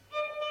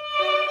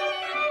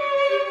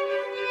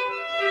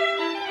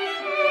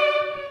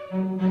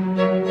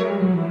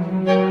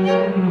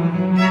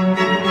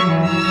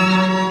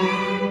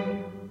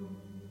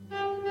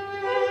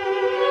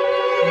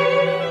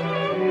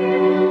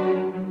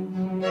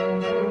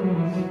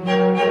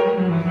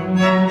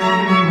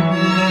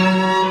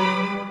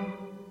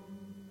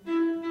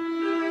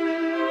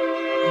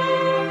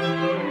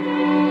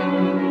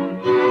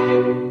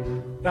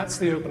that's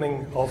the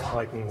opening of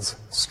Haydn's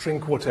String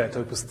Quartet,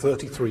 Opus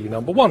 33,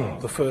 number 1,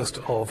 the first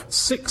of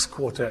 6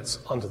 quartets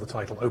under the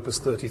title Opus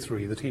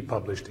 33 that he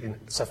published in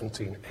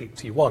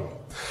 1781.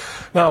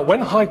 Now,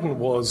 when Haydn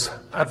was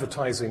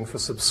advertising for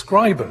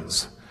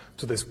subscribers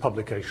to this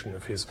publication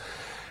of his,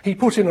 he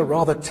put in a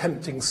rather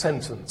tempting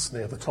sentence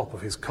near the top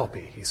of his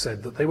copy. He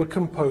said that they were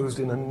composed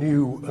in a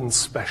new and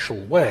special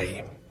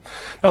way.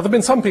 Now, there have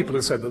been some people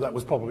who said that that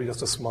was probably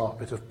just a smart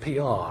bit of PR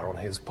on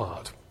his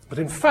part. But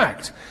in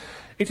fact,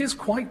 it is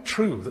quite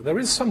true that there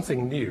is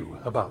something new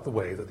about the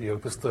way that the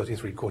Opus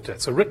 33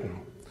 quartets are written.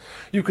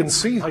 You can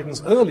see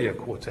Haydn's earlier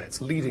quartets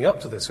leading up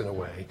to this in a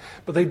way,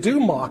 but they do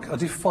mark a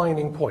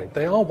defining point.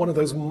 They are one of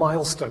those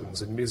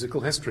milestones in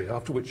musical history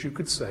after which you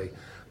could say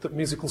that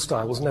musical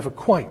style was never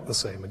quite the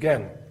same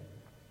again.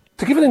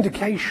 To give an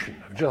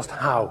indication of just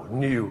how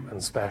new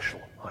and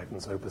special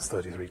Haydn's Opus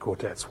 33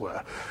 quartets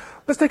were,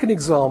 let's take an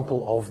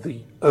example of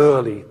the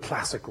early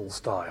classical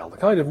style, the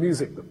kind of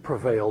music that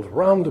prevailed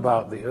round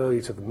about the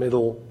early to the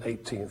middle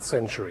 18th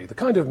century, the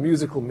kind of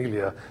musical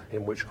milieu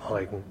in which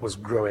Haydn was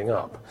growing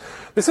up.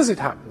 This, as it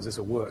happens, is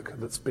a work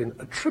that's been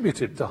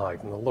attributed to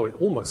Haydn, although it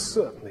almost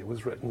certainly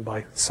was written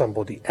by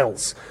somebody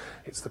else.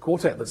 It's the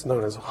quartet that's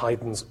known as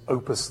Haydn's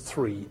Opus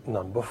 3,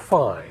 number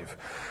 5.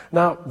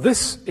 Now,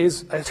 this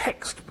is a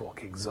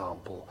textbook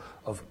example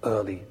of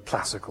early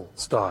classical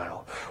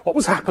style. What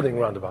was happening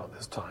round about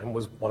this time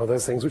was one of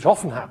those things which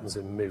often happens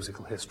in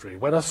musical history.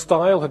 When a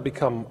style had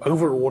become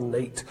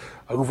over-ornate,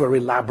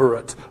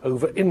 over-elaborate,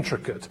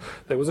 over-intricate,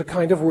 there was a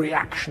kind of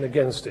reaction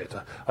against it,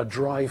 a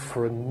drive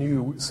for a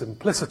new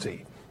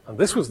simplicity. And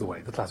this was the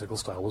way the classical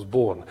style was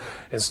born.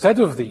 Instead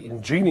of the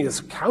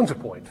ingenious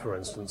counterpoint, for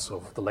instance,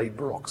 of the late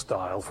Baroque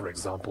style, for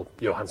example,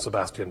 Johann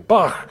Sebastian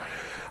Bach,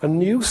 a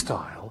new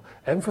style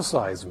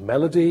emphasized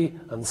melody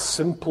and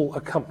simple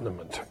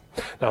accompaniment.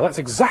 Now, that's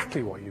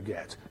exactly what you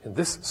get in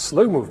this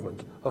slow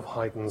movement of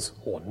Haydn's,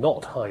 or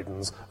not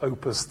Haydn's,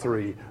 Opus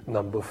 3,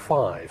 number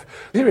 5.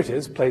 Here it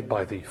is, played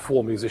by the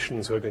 4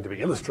 musicians who are going to be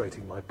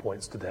illustrating my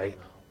points today,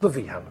 the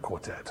Haydn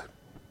Quartet.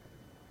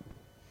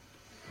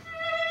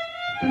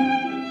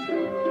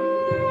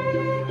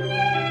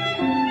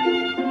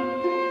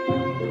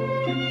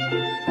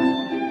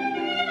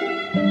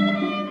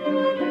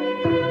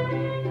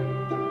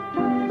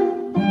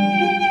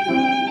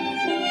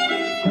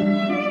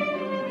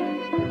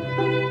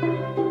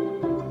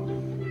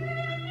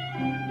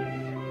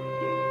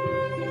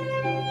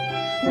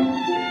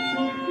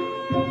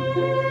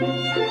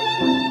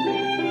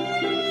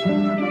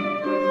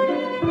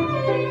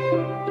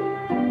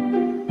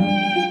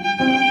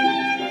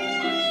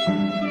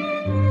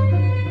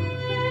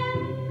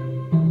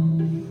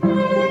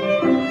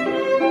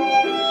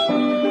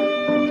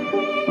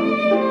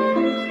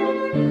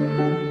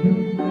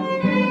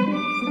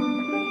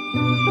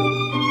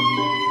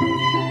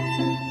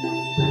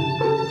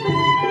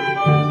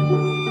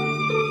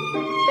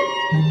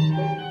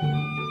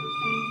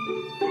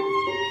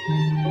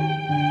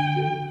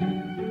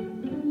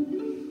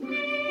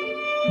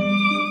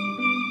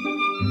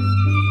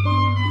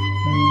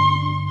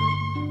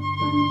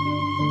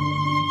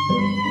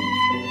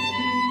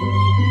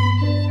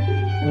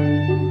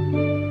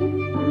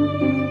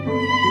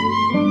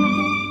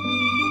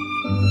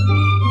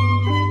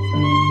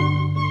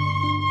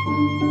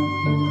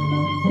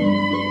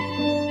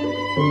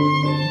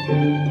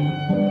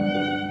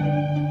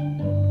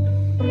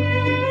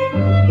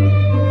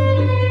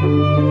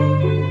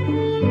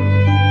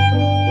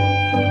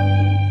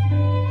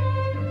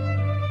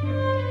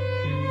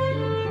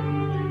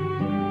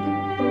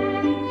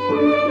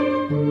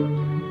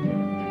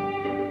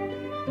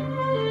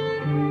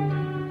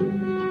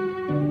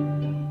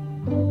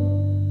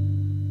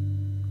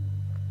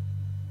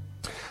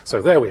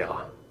 So there we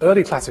are,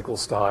 early classical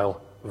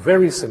style,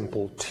 very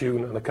simple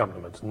tune and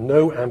accompaniment,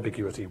 no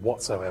ambiguity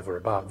whatsoever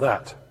about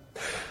that.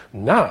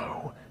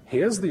 Now,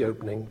 here's the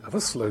opening of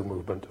a slow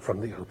movement from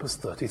the Opus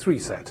 33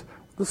 set,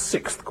 the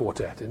 6th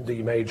quartet in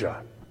D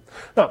major.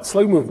 Now,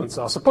 slow movements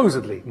are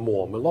supposedly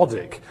more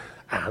melodic,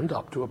 and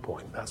up to a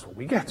point that's what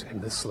we get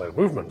in this slow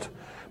movement.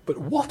 But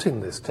what in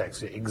this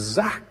text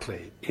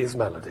exactly is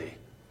melody,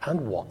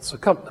 and what's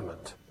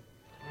accompaniment?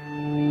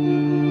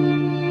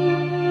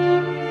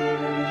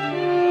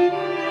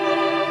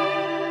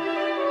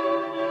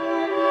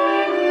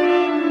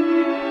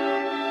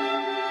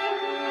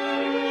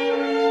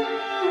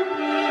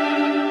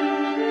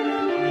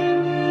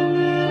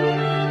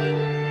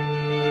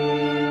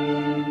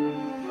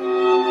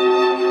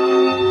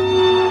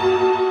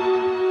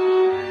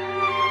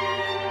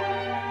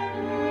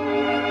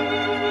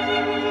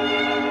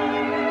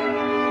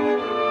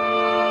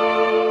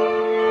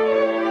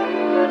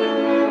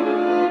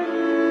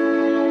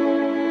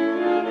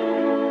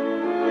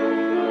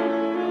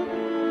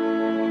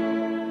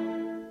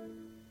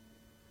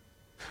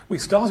 We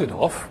started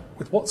off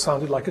with what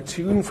sounded like a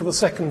tune for the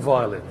second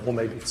violin, or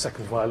maybe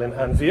second violin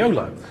and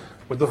viola,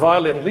 with the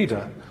violin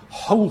leader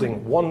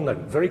holding one note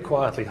very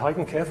quietly.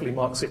 Haydn carefully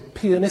marks it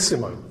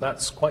pianissimo.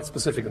 That's quite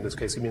specific in this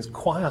case. He means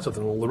quieter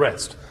than all the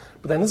rest.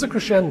 But then there's a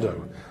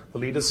crescendo. The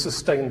leader's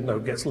sustained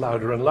note gets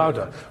louder and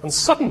louder. And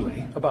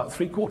suddenly, about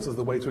 3/4 of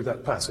the way through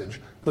that passage,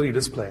 the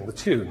leader's playing the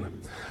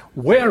tune.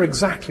 Where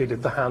exactly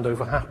did the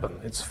handover happen?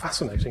 It's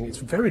fascinating. It's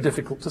very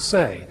difficult to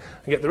say.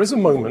 And yet there is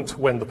a moment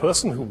when the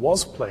person who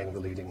was playing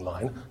the leading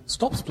line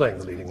stops playing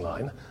the leading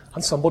line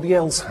and somebody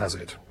else has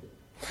it.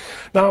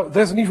 Now,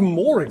 there's an even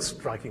more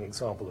striking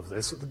example of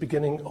this at the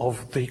beginning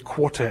of the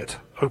quartet,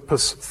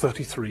 Opus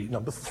 33,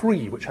 number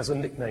 3, which has a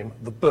nickname,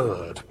 the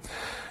Bird.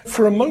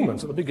 For a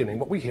moment at the beginning,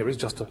 what we hear is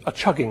just a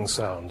chugging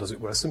sound, as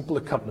it were, a simple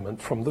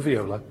accompaniment from the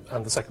viola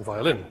and the second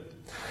violin.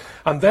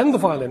 And then the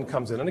violin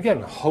comes in and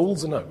again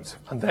holds a note.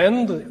 And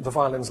then the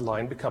violin's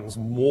line becomes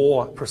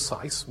more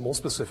precise, more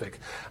specific.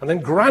 And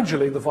then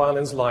gradually the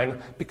violin's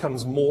line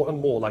becomes more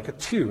and more like a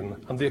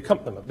tune and the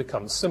accompaniment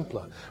becomes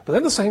simpler. But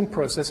then the same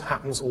process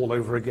happens all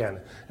over again.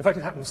 In fact,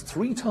 it happens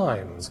 3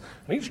 times.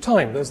 And each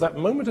time there's that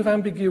moment of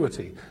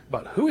ambiguity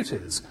about who it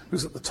is,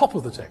 who's at the top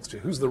of the texture,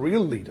 who's the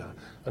real leader,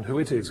 and who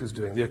it is who's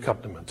doing the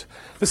accompaniment.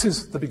 This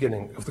is the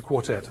beginning of the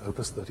quartet,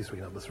 Opus 33,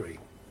 number 3.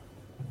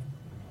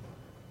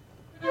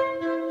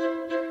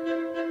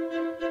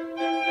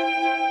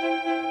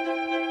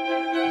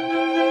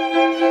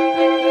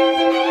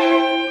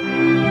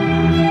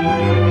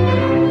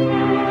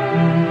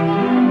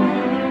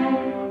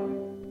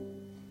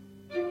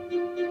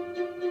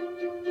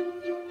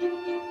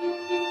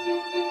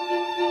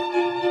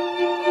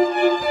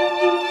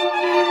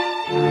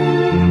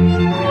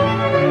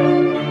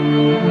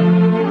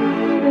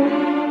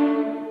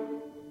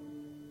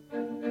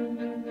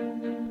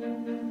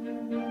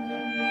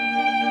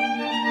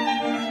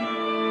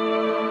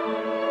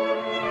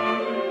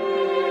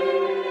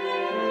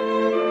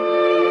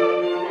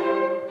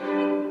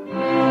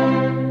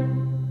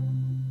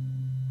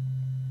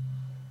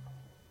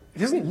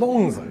 It isn't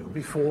long, though,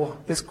 before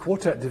this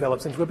quartet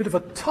develops into a bit of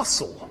a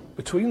tussle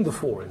between the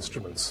 4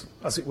 instruments,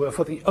 as it were,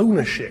 for the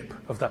ownership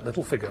of that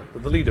little figure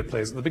that the leader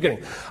plays at the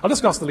beginning. I'll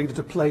just ask the leader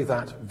to play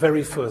that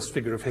very first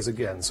figure of his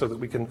again so that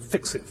we can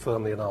fix it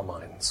firmly in our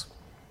minds.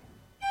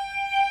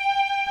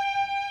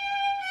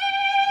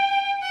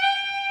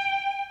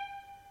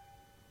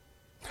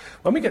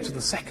 When we get to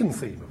the second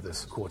theme of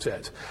this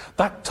quartet,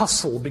 that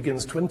tussle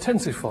begins to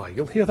intensify.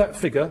 You'll hear that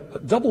figure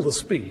at double the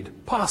speed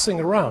passing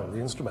around the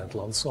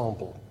instrumental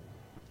ensemble.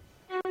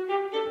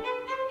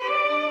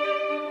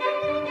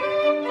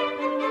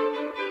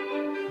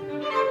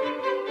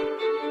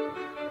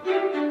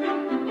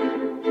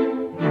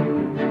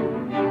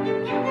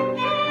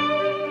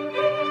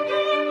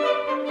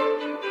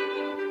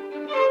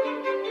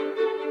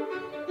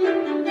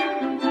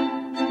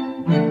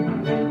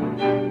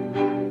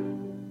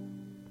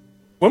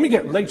 When we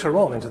get later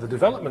on into the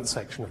development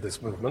section of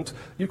this movement,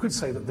 you could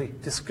say that the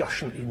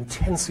discussion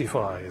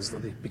intensifies,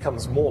 that it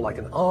becomes more like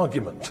an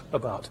argument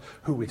about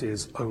who it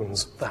is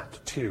owns that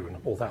tune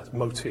or that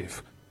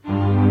motif.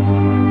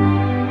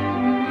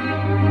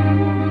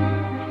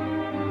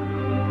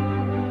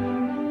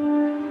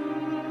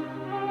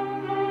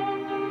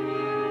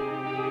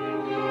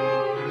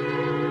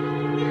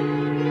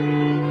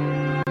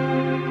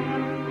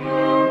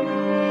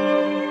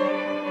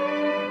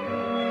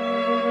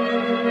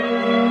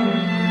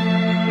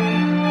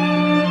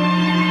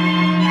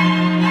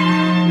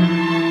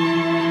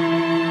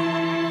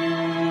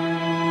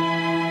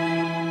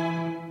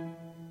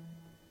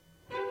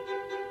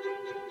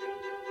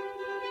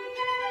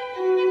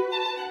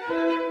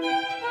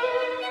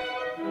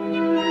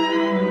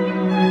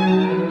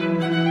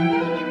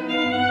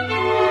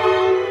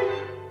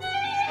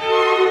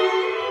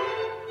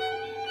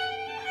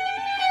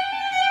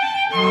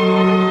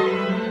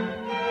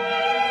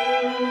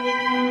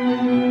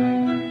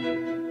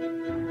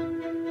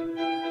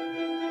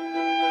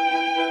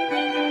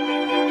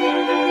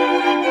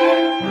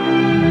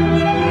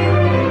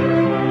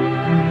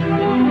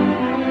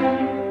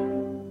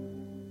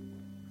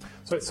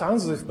 So it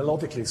sounds as if,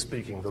 melodically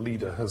speaking, the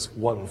leader has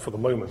won for the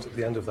moment at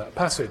the end of that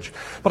passage.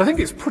 But I think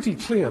it's pretty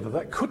clear that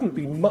that couldn't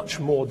be much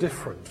more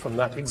different from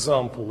that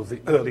example of the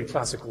early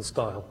classical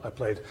style I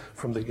played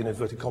from the, in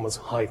inverted commas,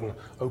 Haydn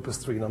Opus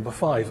 3, number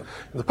 5.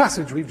 In the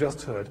passage we've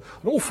just heard,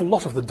 an awful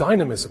lot of the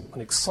dynamism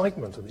and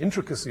excitement and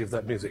intricacy of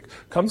that music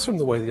comes from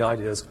the way the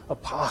ideas are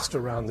passed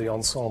around the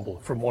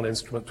ensemble from one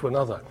instrument to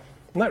another.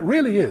 And that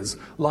really is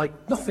like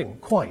nothing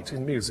quite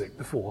in music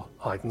before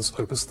Haydn's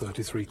Opus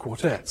 33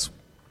 quartets.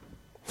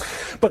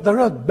 But there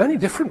are many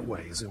different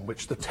ways in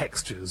which the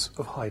textures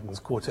of Haydn's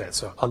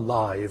quartets are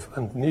alive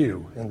and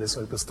new in this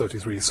Opus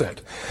 33 set.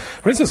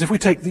 For instance, if we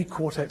take the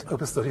quartet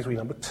Opus 33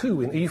 number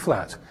 2 in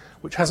E-flat,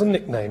 which has a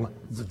nickname,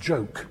 The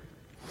Joke.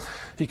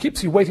 He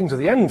keeps you waiting to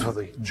the end for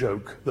the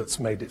joke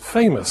that's made it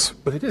famous,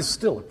 but it is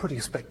still a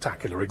pretty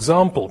spectacular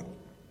example.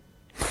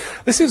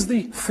 This is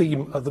the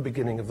theme at the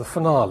beginning of the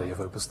finale of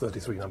Opus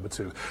 33, number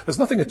 2. There's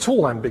nothing at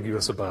all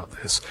ambiguous about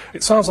this.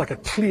 It sounds like a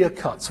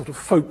clear-cut sort of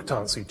folk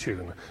dancey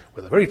tune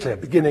with a very clear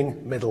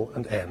beginning, middle,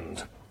 and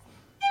end.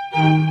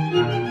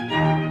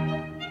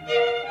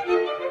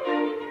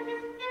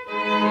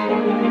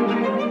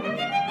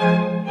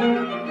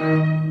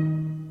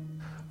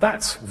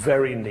 That's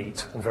very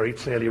neat and very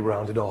clearly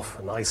rounded off,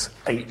 a nice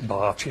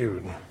 8-bar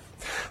tune.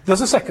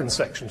 There's a second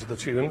section to the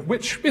tune,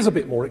 which is a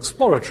bit more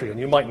exploratory, and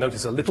you might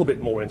notice a little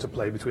bit more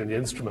interplay between the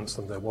instruments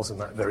than there was in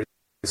that very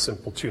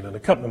simple tune and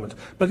accompaniment.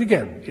 But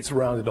again, it's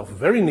rounded off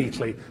very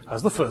neatly,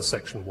 as the first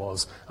section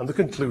was, and the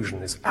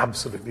conclusion is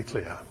absolutely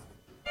clear.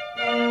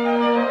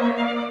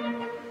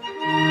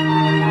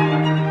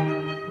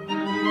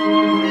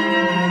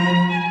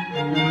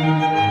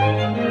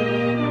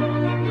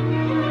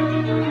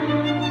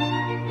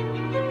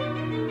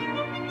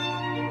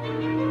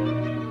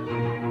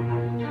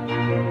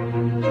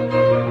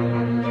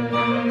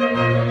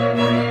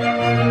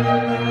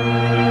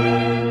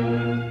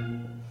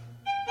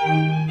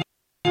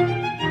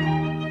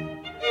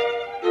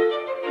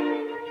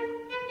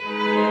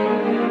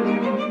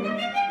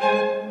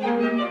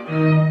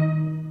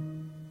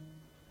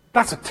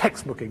 That's a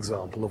textbook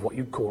example of what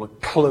you'd call a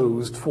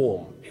closed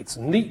form. It's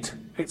neat,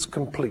 it's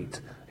complete,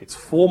 it's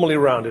formally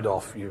rounded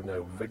off. You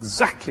know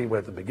exactly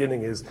where the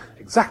beginning is,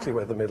 exactly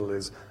where the middle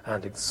is,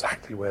 and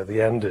exactly where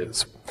the end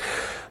is.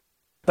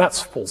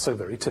 That's also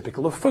very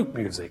typical of folk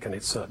music, and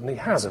it certainly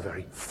has a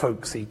very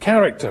folksy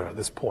character at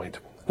this point.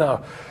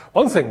 Now,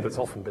 one thing that's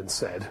often been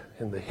said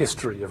in the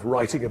history of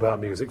writing about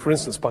music, for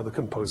instance by the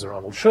composer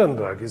Arnold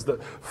Schoenberg, is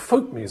that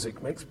folk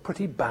music makes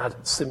pretty bad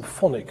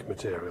symphonic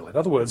material. In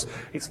other words,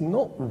 it's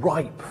not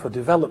ripe for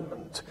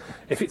development.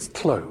 If it's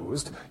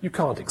closed, you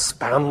can't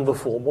expand the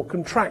form or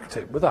contract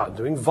it without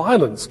doing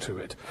violence to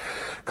it.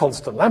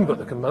 Constant Lambert,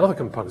 another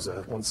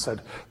composer, once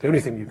said, the only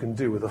thing you can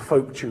do with a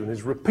folk tune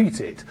is repeat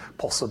it,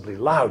 possibly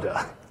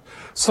louder.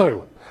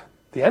 So,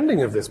 the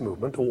ending of this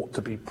movement ought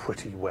to be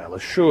pretty well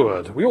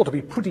assured. We ought to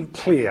be pretty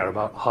clear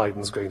about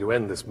Haydn's going to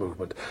end this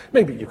movement.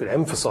 Maybe you could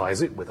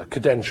emphasize it with a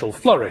cadential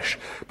flourish,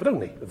 but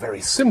only a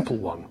very simple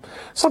one.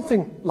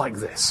 Something like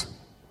this.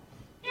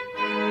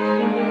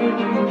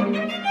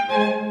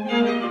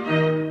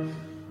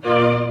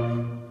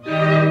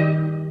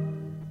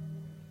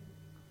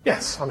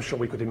 Yes, I'm sure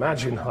we could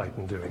imagine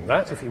Haydn doing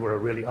that if he were a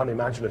really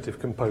unimaginative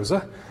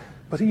composer,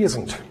 but he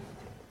isn't.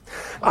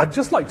 I'd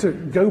just like to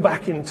go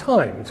back in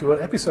time to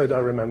an episode I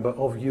remember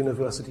of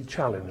University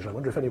Challenge. I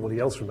wonder if anybody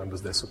else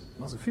remembers this. It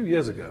was a few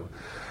years ago.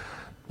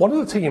 One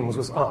of the teams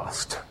was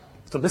asked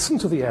to listen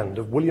to the end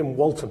of William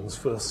Walton's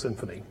First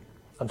Symphony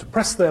and to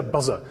press their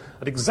buzzer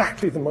at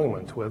exactly the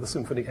moment where the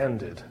symphony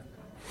ended.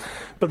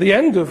 But the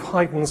end of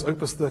Haydn's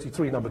Opus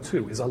 33 No.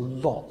 2 is a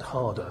lot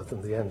harder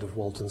than the end of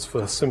Walton's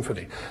First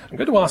Symphony. I'm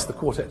going to ask the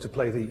quartet to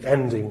play the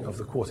ending of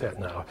the quartet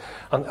now.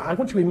 And I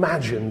want you to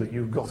imagine that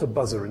you've got a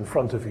buzzer in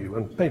front of you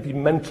and maybe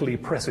mentally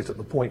press it at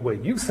the point where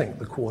you think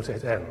the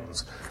quartet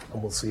ends.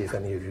 And we'll see if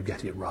any of you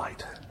get it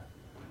right.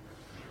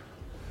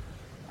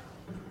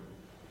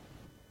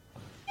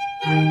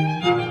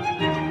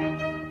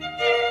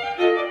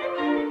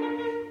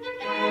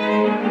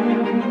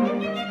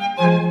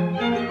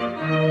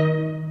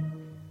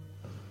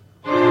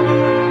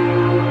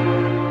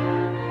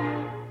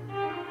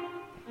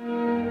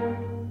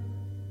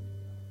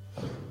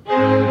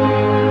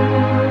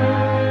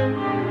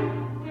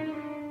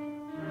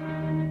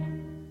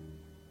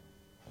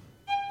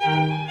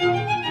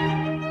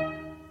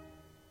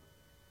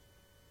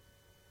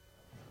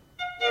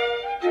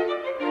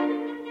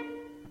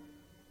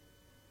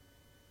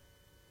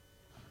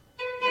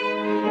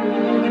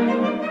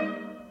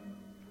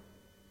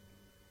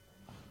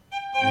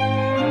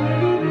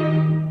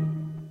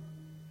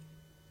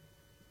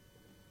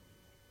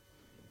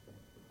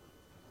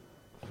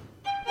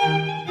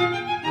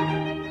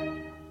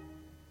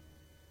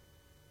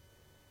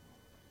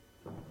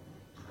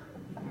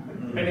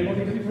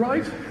 Anybody get it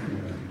right?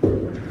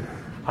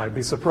 I'd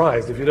be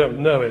surprised if you don't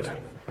know it.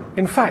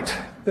 In fact,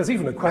 there's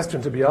even a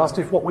question to be asked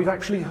if what we've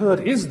actually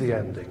heard is the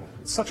ending.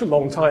 It's such a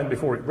long time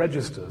before it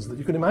registers that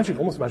you can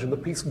almost imagine the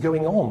piece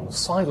going on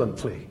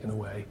silently, in a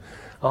way,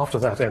 after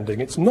that ending.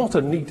 It's not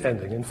a neat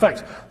ending. In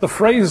fact, the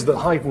phrase that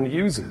Haydn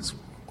uses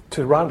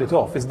to round it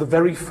off is the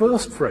very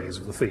first phrase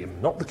of the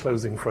theme, not the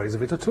closing phrase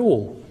of it at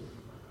all.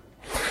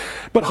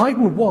 But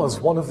Haydn was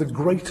one of the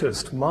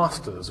greatest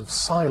masters of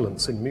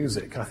silence in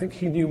music. I think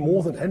he knew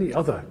more than any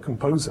other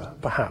composer,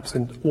 perhaps,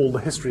 in all the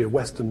history of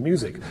Western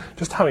music,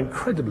 just how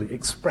incredibly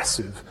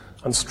expressive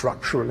and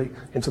structurally,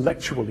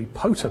 intellectually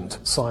potent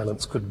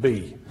silence could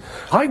be.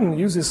 Haydn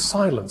uses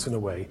silence in a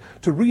way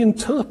to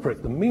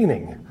reinterpret the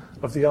meaning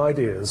of the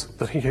ideas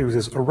that he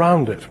uses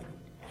around it.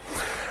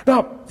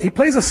 Now, he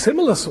plays a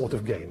similar sort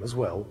of game as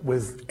well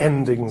with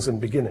endings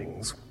and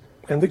beginnings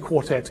in the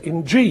quartet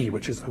in G,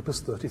 which is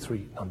Opus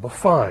 33, number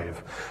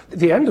 5. At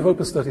the end of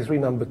Opus 33,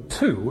 number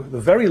 2,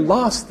 the very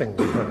last thing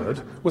we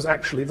heard was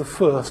actually the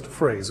first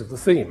phrase of the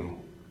theme.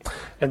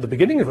 In the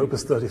beginning of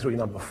Opus 33,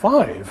 number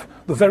 5,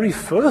 the very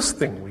first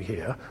thing we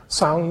hear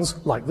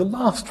sounds like the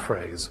last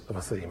phrase of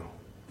a theme.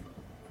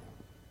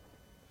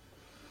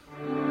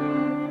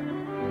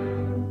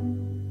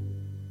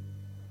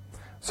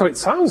 So it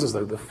sounds as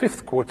though the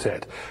fifth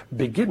quartet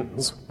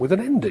begins with an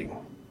ending.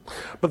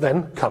 But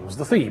then comes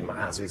the theme,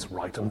 as is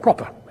right and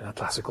proper in a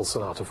classical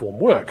sonata form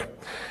work.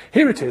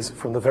 Here it is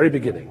from the very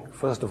beginning.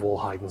 First of all,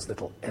 Haydn's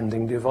little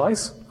ending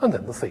device, and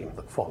then the theme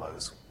that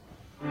follows.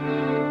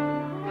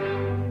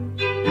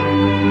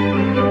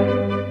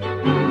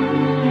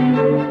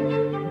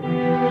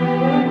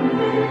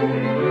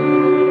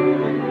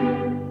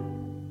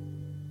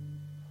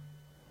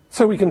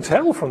 So we can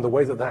tell from the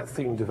way that that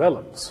theme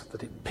develops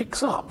that it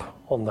picks up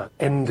on that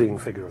ending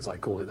figure, as I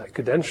call it, that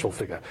cadential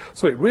figure.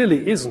 So it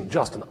really isn't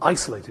just an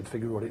isolated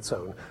figure on its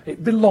own.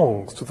 It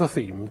belongs to the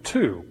theme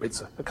too.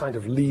 It's a kind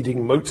of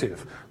leading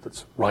motive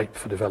that's ripe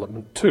for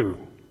development too.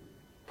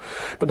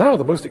 But now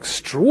the most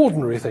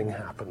extraordinary thing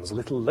happens a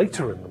little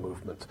later in the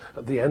movement,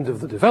 at the end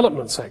of the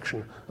development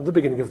section and the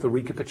beginning of the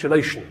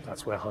recapitulation.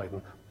 That's where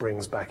Haydn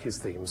brings back his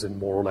themes in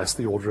more or less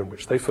the order in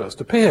which they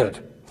first appeared.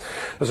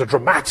 There's a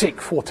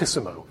dramatic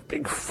fortissimo,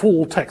 big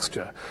full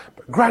texture,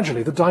 but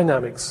gradually the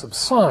dynamics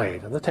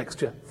subside and the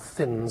texture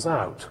thins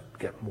out,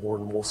 get more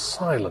and more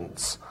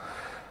silence.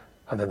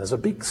 And then there's a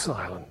big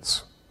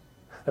silence.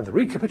 And the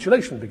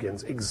recapitulation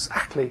begins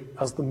exactly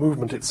as the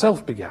movement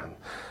itself began.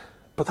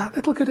 But that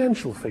little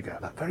cadential figure,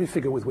 that very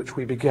figure with which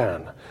we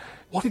began,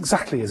 what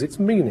exactly is its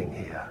meaning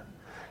here?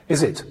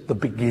 Is it the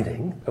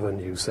beginning of a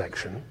new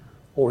section,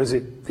 or is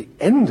it the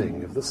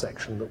ending of the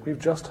section that we've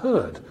just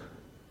heard,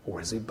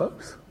 or is it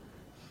both?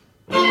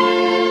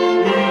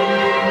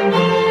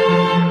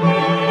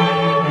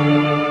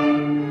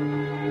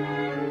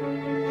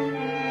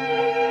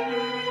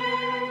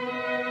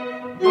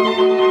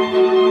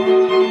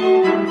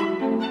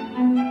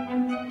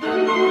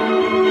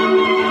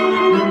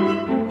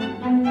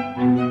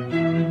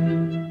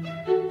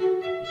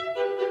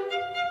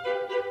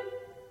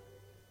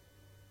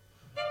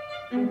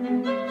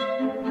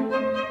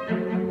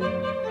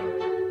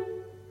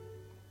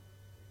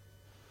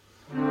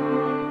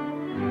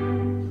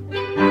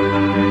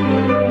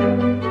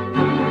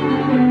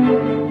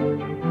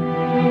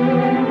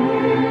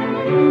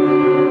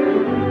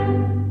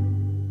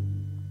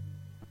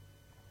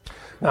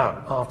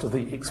 Now, after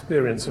the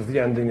experience of the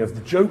ending of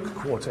the Joke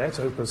Quartet,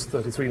 Opus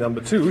 33,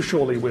 number 2,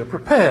 surely we're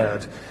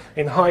prepared.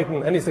 In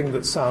Haydn, anything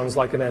that sounds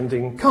like an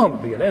ending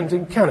can't be an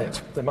ending, can it?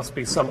 There must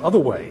be some other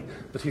way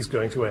that he's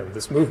going to end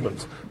this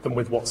movement than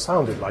with what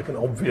sounded like an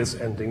obvious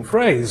ending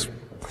phrase.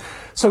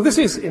 So this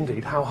is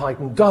indeed how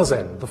Haydn does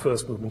end the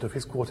first movement of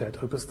his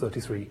quartet, Opus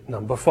 33,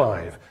 number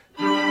 5.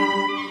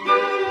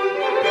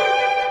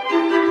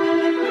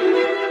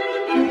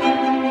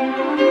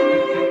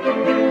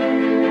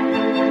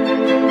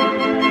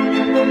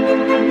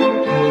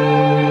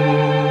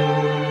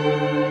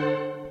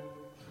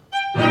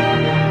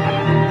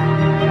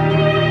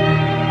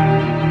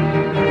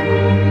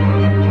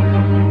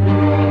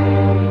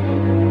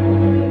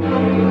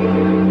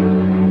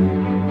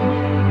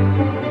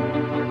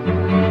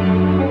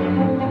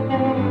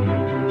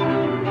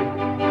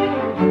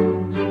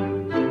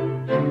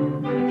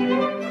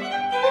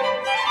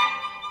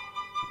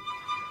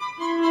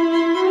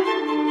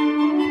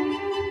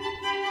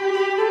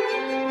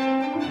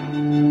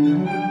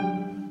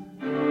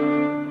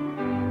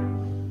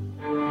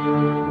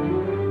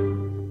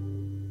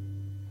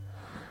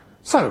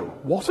 So,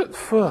 what at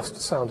first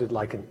sounded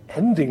like an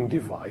ending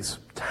device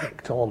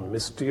tacked on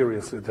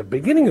mysteriously at the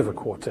beginning of a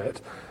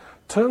quartet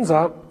turns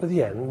out at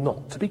the end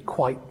not to be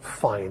quite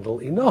final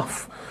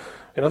enough.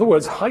 In other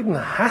words, Haydn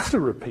has to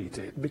repeat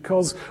it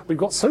because we've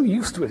got so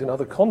used to it in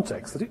other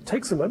contexts that it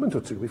takes a moment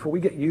or two before we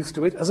get used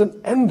to it as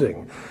an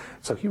ending.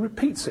 So he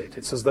repeats it.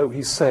 It's as though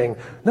he's saying,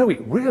 no,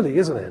 it really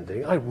is an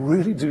ending. I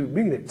really do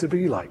mean it to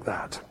be like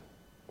that.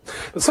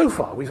 But so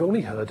far, we've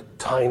only heard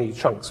tiny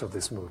chunks of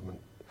this movement.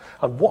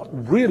 And what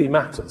really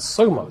matters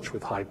so much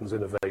with Haydn's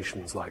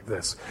innovations like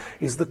this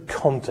is the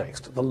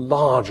context, the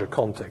larger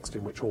context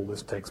in which all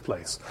this takes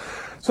place.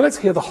 So let's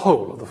hear the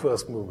whole of the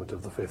first movement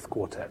of the fifth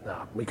quartet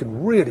now. We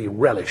can really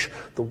relish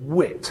the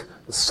wit,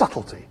 the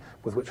subtlety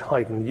with which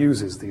Haydn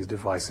uses these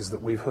devices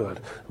that we've heard.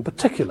 In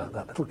particular,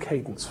 that little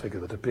cadence figure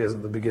that appears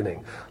at the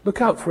beginning.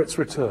 Look out for its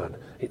return.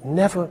 It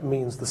never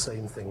means the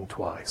same thing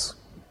twice.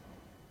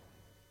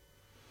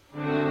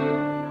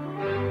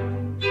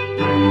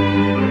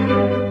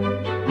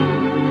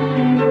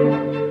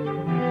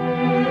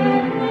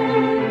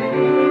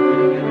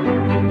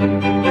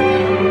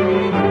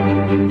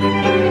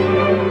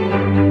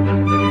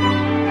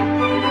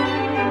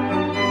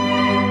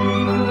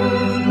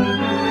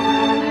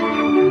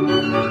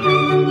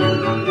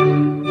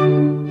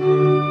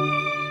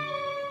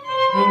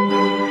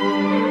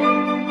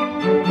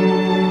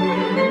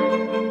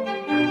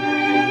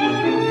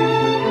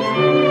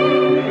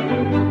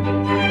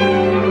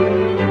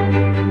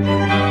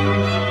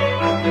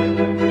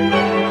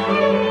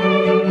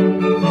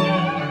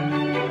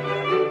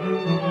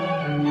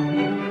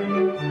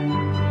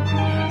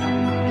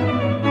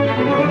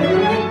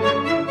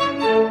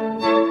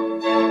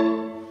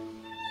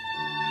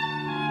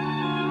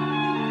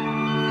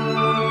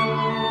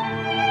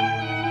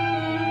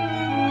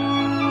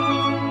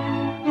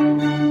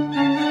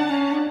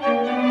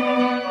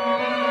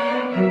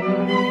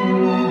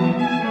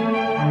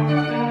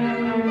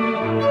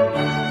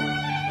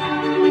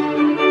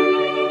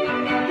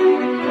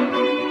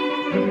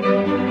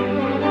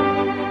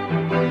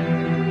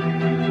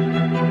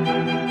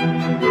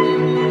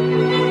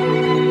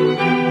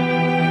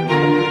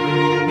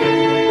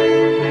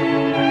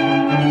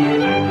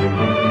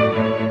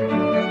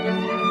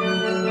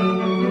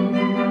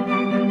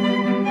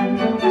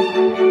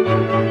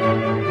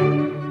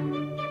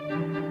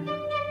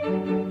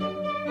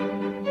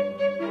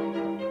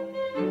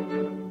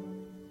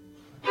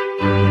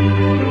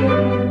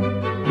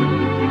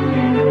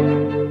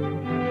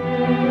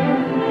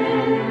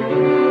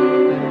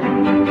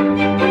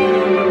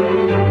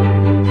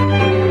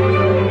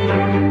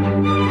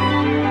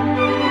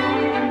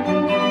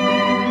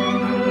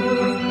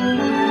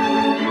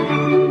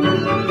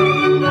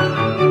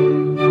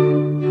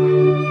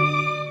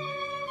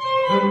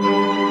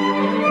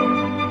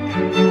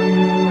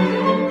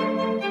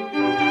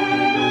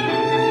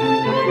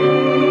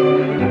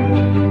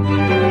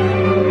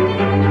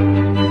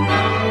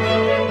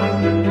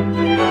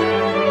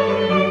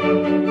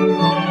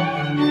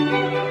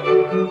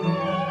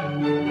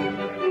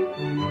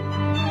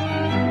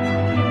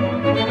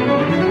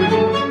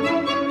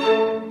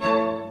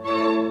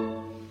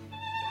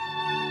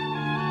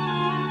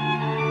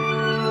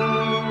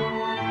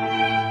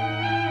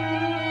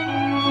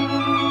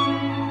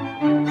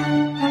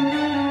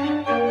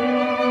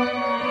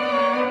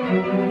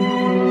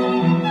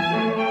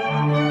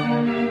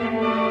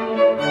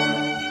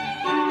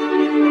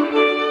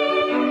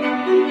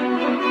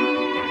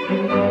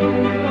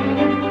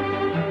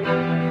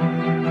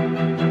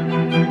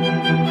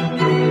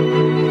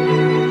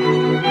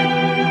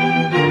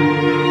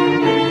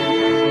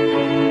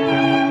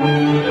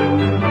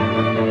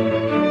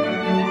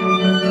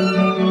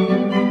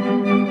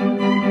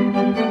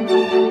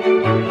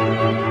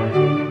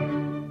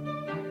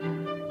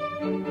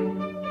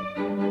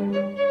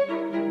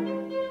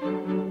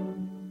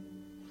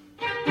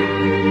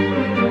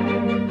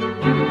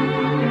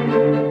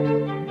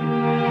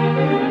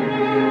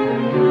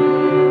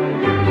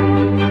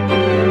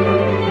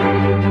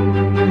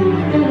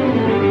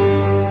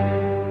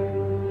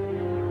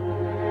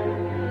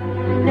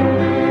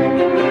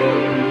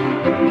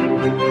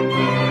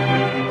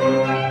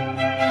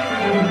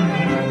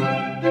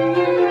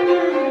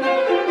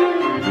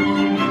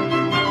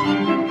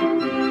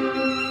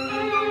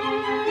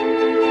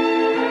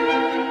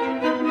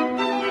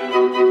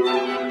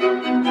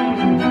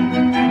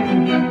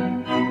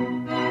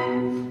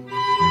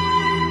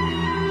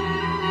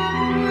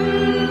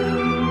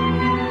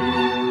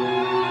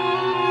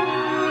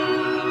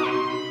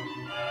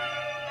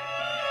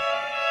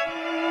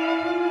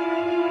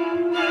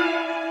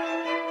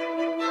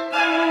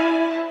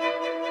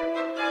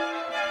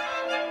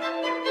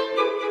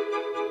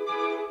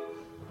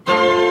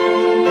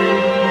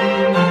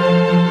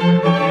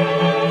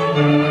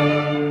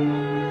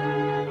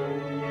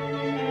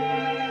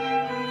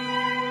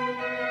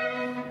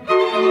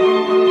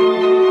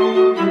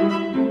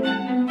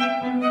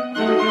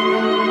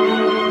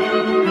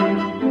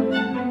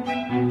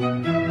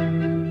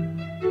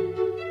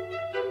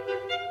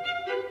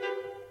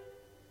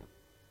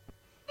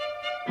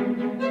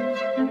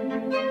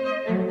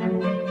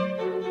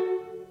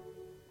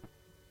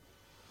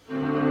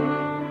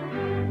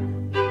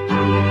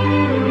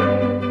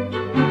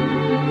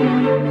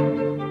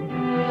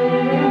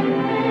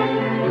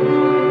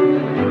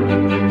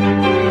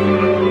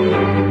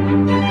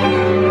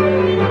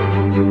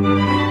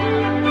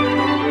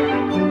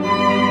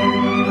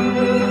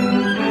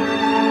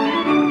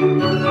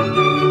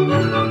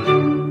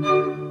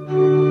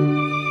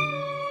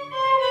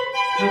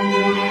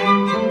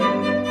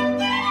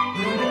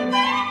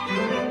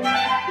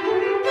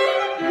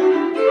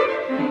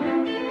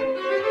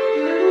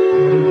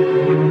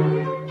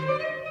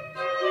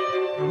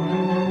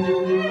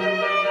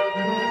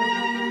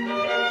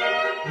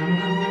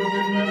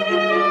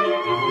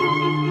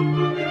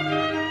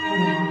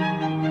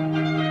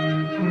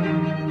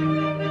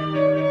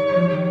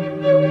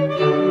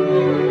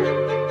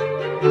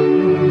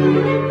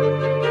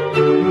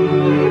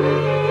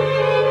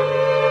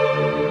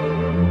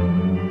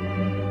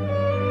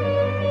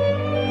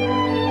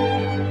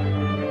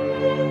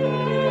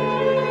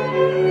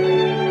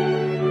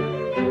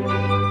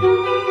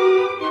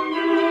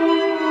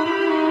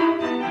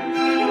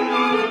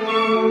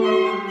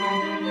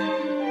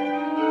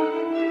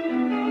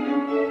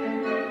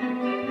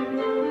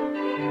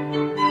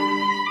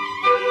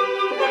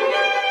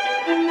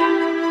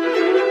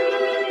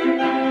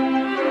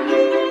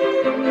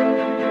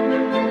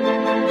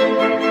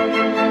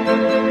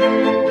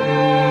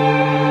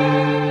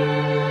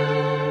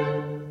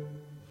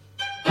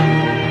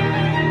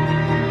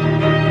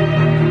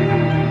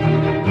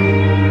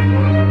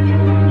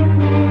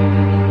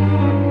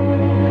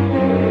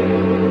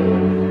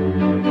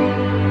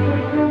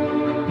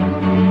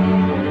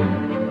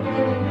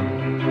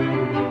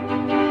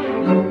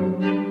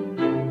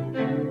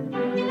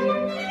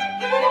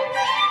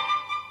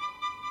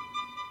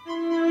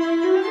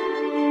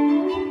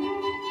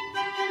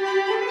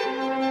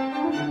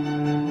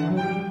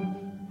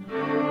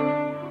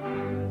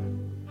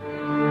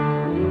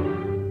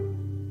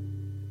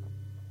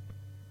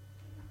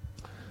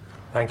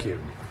 Thank you.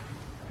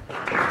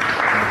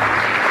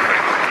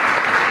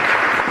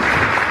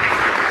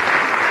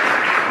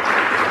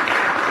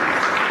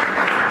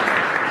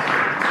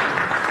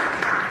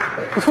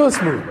 The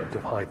first movement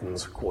of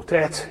Haydn's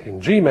quartet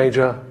in G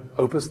major,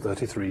 Opus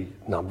 33,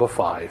 number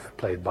 5,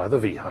 played by the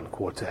Haydn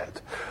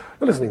Quartet.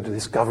 We're listening to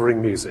Discovering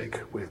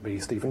Music with me,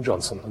 Stephen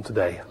Johnson, and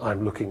today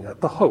I'm looking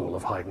at the whole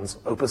of Haydn's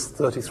Opus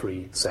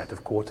 33 set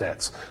of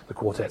quartets, the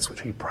quartets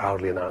which he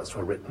proudly announced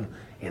were written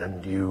in a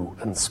new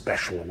and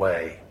special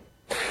way.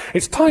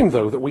 It's time,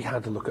 though, that we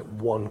had to look at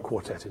one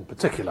quartet in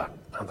particular,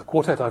 and the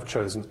quartet I've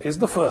chosen is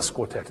the first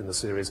quartet in the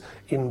series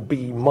in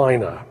B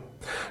minor.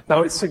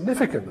 Now, it's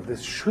significant that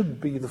this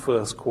should be the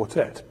first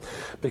quartet,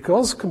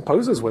 because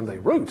composers, when they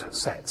wrote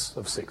sets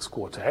of 6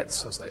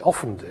 quartets, as they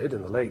often did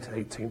in the late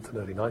 18th and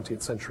early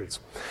 19th centuries,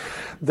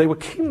 they were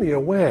keenly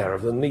aware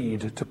of the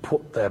need to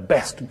put their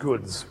best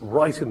goods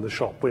right in the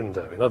shop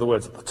window. In other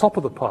words, at the top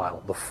of the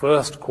pile, the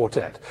first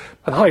quartet.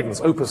 And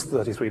Haydn's Opus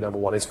 33 No.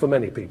 1 is, for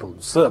many people,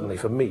 certainly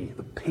for me,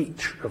 the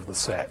peach of the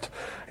set.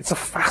 It's a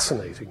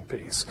fascinating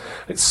piece.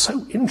 It's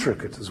so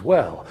intricate as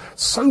well.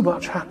 So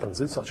much happens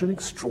in such an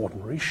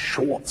extraordinary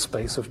short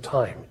space of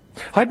time.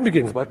 Haydn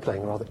begins by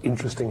playing a rather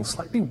interesting,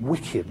 slightly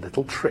wicked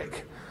little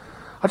trick.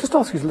 I just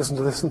ask you to listen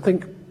to this and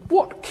think,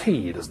 what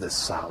key does this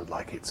sound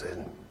like it's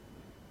in?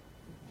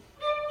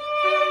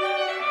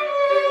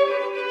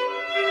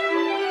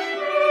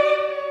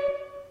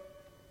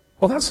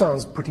 Well, that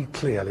sounds pretty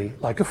clearly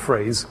like a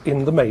phrase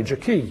in the major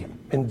key,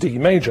 in D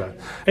major.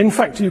 In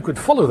fact, you could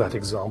follow that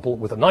example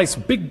with a nice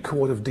big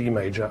chord of D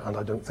major, and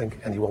I don't think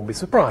anyone would be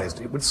surprised.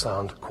 It would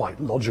sound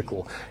quite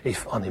logical,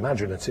 if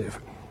unimaginative.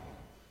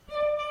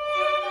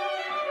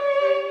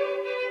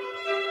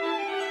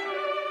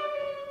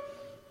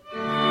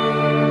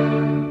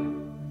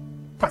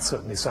 That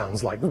certainly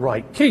sounds like the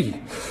right key.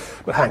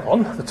 But hang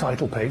on, the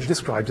title page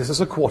describes this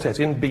as a quartet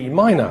in B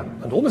minor,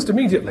 and almost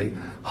immediately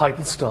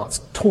Haydn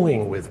starts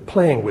toying with,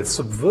 playing with,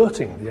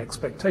 subverting the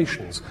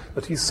expectations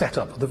that he's set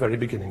up at the very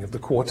beginning of the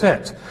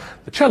quartet.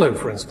 The cello,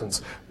 for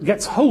instance,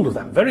 gets hold of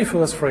that very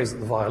first phrase that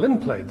the violin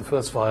played, the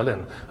first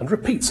violin, and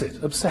repeats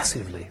it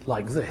obsessively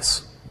like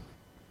this.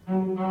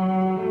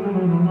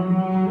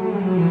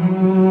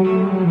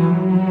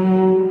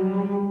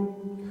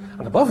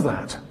 And above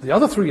that, the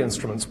other 3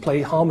 instruments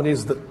play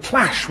harmonies that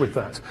clash with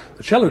that.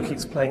 The cello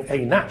keeps playing A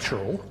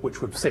natural,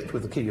 which would sit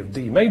with the key of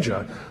D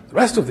major. The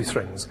rest of the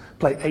strings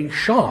play A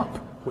sharp,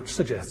 which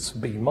suggests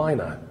B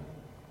minor.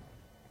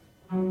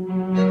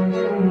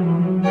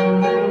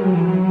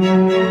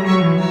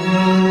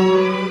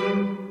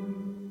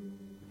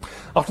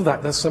 After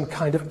that, there's some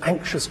kind of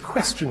anxious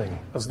questioning,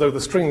 as though the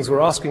strings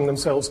were asking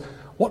themselves,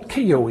 what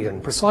key are we in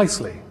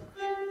precisely?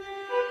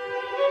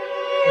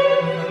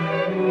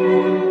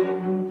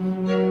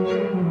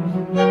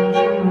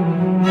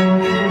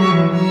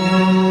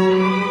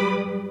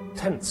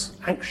 Tense,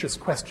 anxious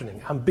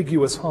questioning,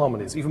 ambiguous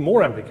harmonies, even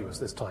more ambiguous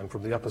this time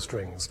from the upper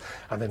strings.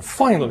 And then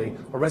finally,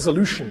 a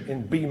resolution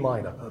in B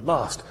minor. At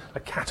last, a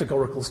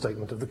categorical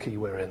statement of the key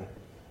we're in.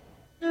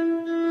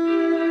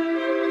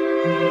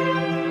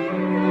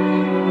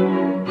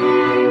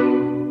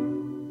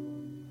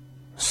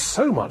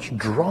 So much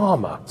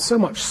drama, so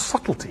much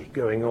subtlety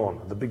going on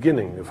at the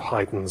beginning of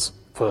Haydn's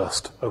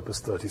first Opus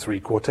 33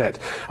 quartet.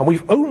 And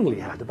we've only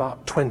had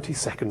about 20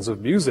 seconds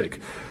of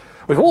music.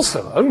 We've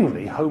also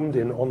only homed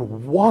in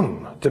on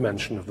one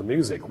dimension of the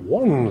music,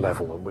 one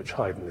level on which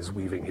Haydn is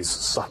weaving his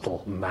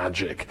subtle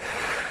magic.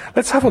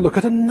 Let's have a look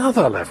at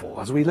another level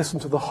as we listen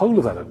to the whole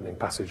of that opening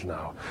passage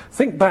now.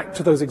 Think back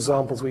to those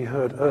examples we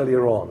heard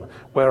earlier on,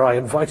 where I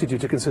invited you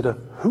to consider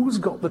who's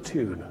got the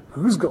tune,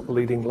 who's got the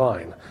leading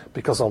line,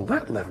 because on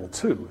that level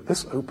too,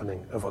 this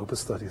opening of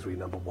Opus 33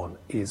 No. 1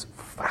 is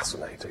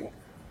fascinating.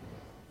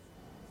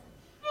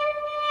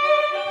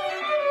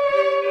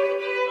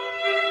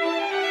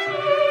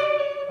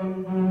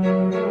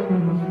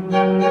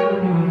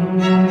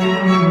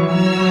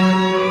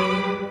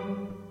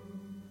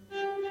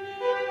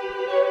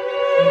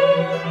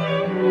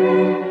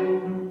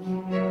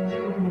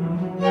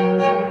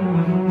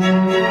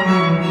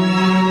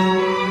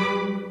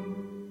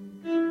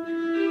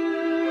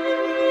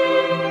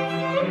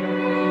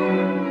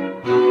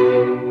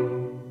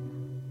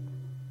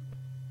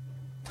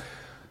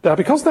 Now,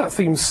 because that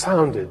theme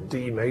sounded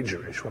D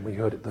major-ish when we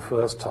heard it the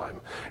first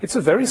time, it's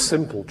a very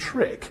simple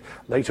trick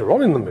later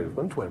on in the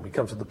movement, when we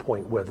come to the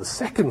point where the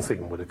second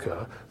theme would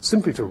occur,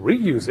 simply to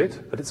reuse it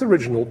at its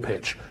original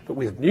pitch, but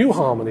with new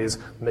harmonies,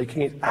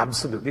 making it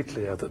absolutely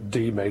clear that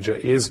D major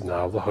is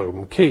now the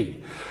home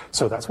key.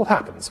 So that's what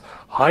happens.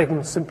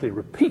 Haydn simply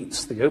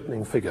repeats the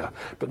opening figure,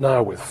 but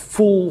now with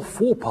full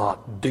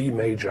 4-part D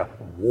major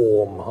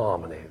warm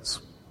harmonies.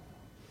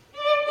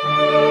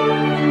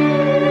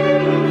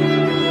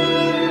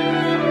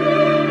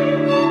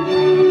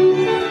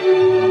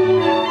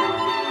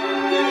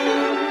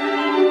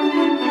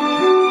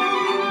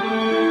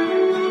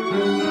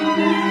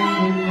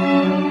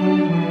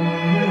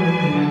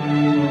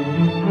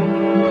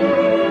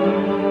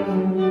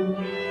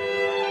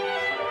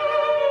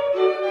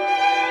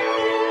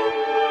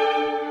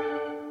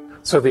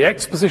 So the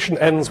exposition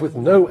ends with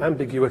no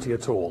ambiguity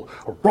at all,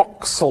 a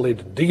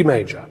rock-solid D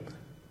major.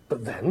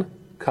 But then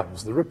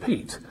comes the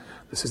repeat.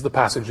 This is the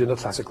passage in a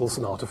classical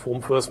sonata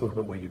form first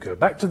movement where you go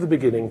back to the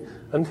beginning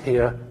and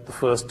hear the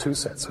first 2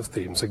 sets of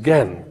themes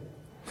again.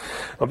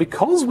 Now,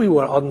 because we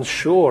were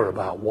unsure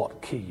about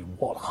what key,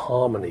 what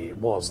harmony it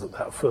was that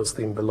that first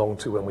theme belonged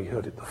to when we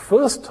heard it the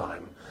first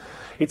time,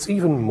 it's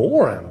even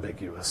more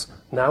ambiguous.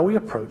 Now we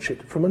approach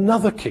it from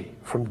another key,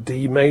 from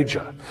D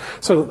major,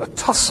 so that the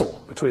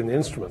tussle between the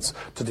instruments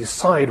to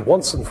decide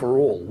once and for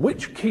all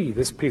which key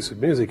this piece of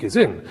music is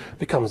in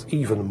becomes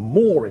even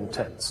more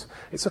intense.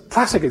 It's a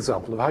classic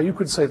example of how you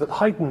could say that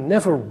Haydn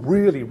never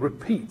really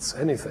repeats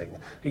anything,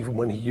 even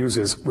when he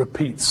uses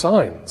repeat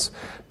signs,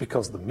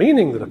 because the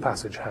meaning that a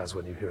passage has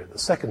when you hear it the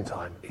second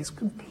time is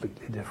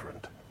completely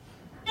different.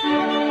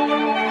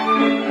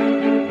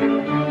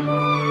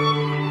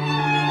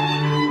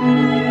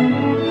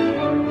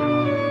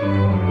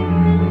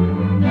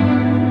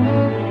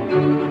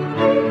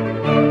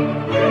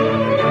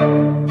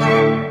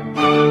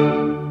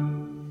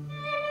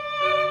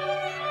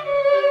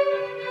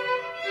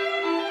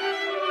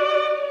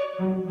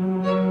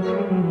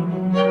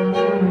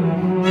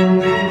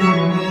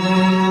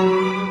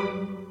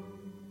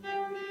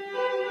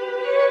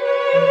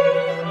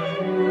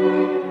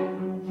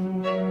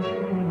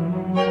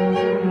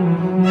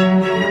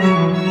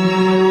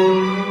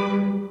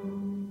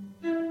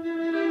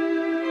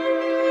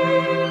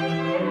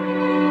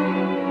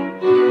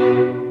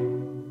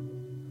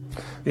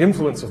 The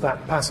influence of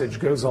that passage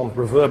goes on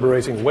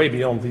reverberating way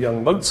beyond the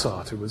young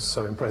Mozart, who was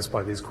so impressed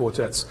by these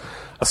quartets.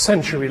 A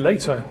century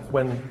later,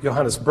 when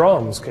Johannes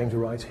Brahms came to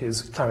write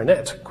his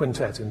clarinet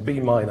quintet in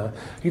B minor,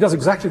 he does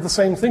exactly the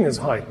same thing as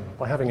Haydn,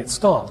 by having it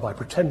start by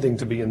pretending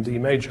to be in D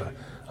major,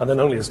 and then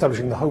only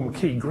establishing the home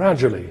key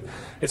gradually.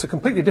 It's a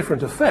completely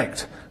different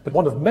effect, but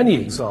one of many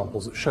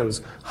examples that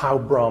shows how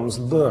Brahms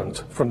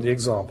learnt from the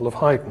example of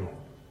Haydn.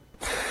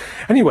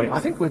 Anyway, I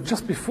think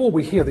just before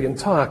we hear the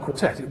entire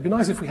quartet, it would be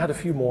nice if we had a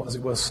few more, as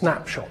it were,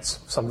 snapshots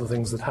of some of the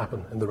things that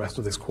happen in the rest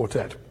of this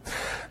quartet.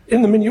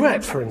 In the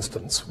minuet, for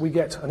instance, we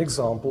get an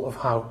example of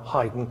how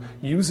Haydn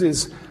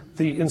uses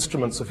the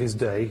instruments of his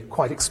day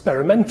quite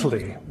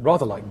experimentally,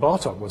 rather like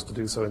Bartók was to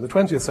do so in the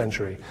 20th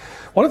century.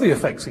 One of the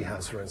effects he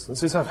has, for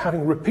instance, is of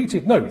having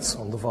repeated notes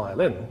on the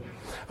violin,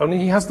 only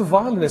he has the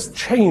violinist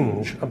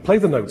change and play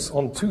the notes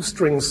on two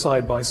strings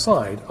side by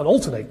side and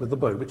alternate with the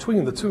bow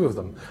between the two of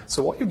them.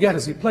 So what you get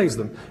as he plays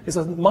them is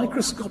a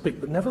microscopic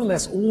but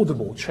nevertheless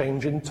audible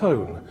change in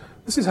tone.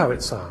 This is how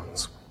it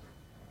sounds.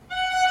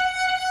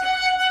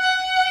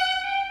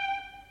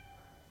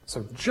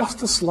 So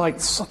just a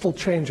slight subtle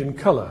change in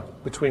colour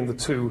between the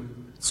two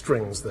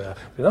strings there,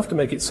 enough to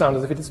make it sound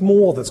as if it is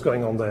more that's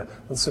going on there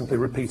than simply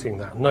repeating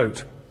that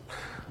note.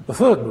 The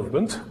third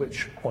movement,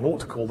 which one ought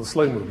to call the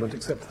slow movement,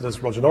 except that,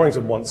 as Roger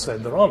Norrington once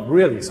said, there aren't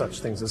really such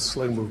things as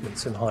slow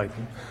movements in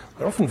Haydn.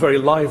 They're often very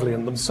lively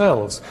in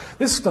themselves.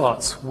 This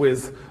starts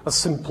with a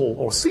simple,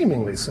 or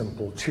seemingly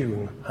simple,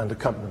 tune and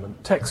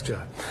accompaniment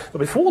texture. But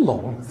before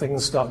long,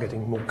 things start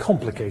getting more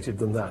complicated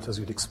than that, as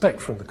you'd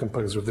expect from the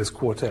composer of this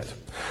quartet.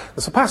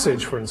 There's a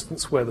passage, for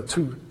instance, where the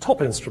two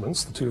top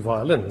instruments, the two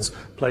violins,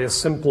 play a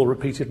simple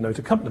repeated note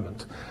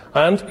accompaniment.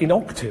 And in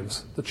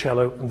octaves, the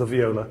cello and the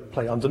viola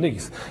play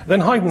underneath. Then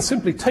Haydn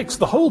simply takes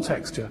the whole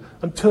texture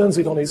and turns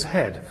it on his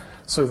head,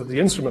 so that the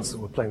instruments that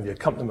were playing the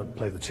accompaniment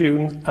play the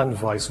tune, and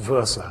vice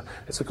versa.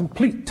 It's a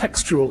complete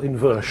textural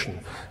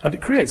inversion, and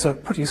it creates a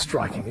pretty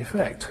striking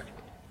effect.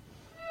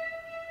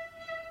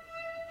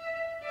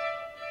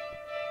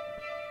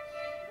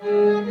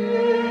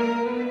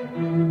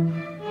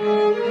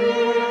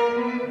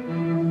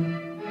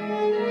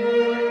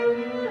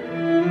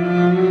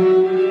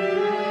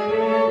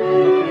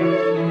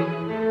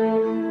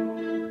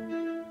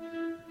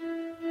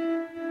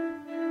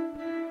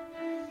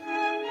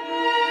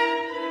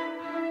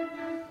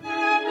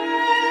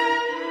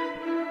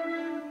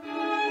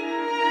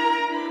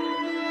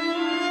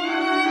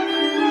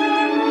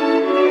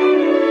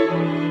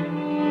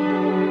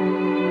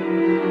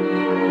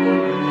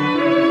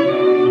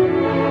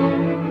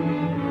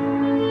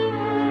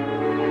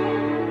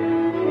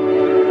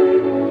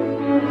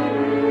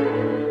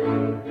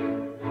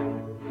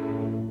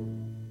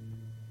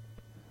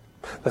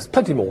 There's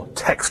plenty more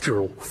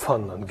textural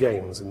fun and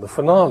games in the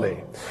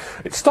finale.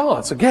 It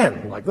starts,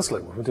 again, like the slow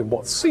movement, in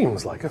what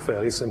seems like a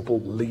fairly simple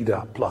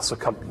leader plus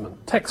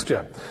accompaniment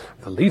texture,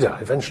 the leader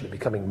eventually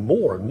becoming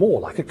more and more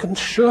like a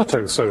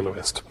concerto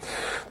soloist.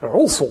 There are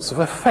all sorts of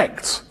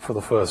effects for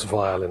the first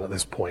violin at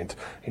this point,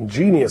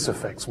 ingenious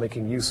effects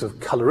making use of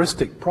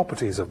coloristic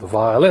properties of the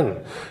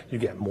violin. You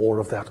get more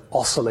of that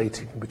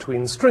oscillating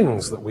between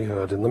strings that we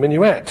heard in the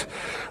minuet.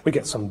 We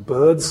get some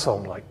bird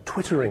song like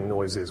twittering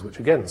noises, which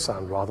again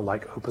sound rather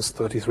like Opus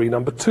 33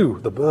 number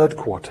 2, the Bird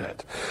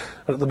Quartet.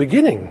 And at the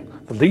beginning,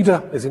 the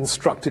leader is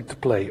instructed to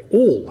play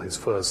all his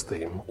first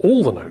theme,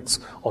 all the notes,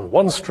 on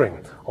one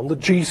string, on the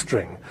G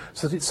string,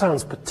 so that it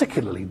sounds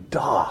particularly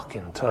dark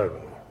in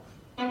tone.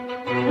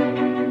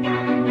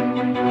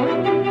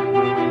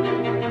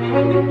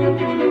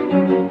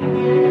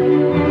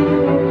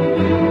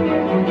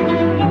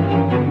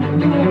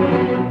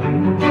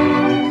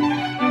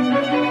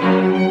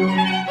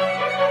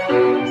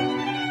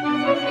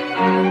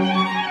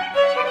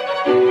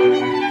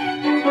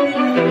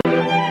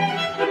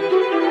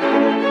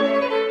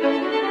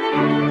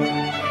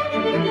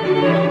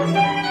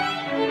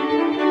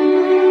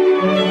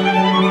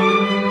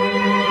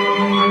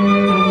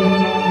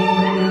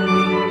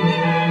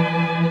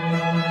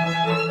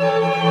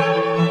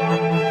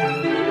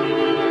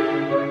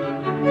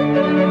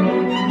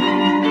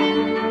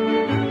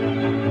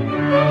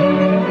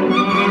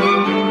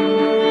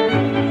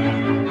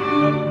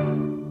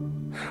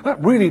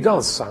 really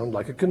does sound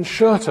like a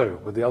concerto,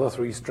 with the other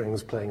three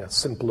strings playing a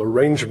simple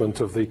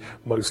arrangement of the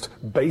most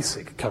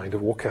basic kind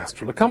of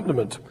orchestral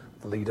accompaniment.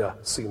 The leader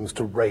seems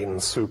to reign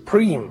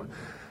supreme.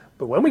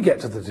 But when we get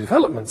to the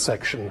development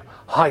section,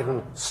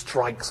 Haydn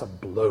strikes a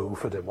blow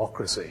for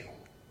democracy.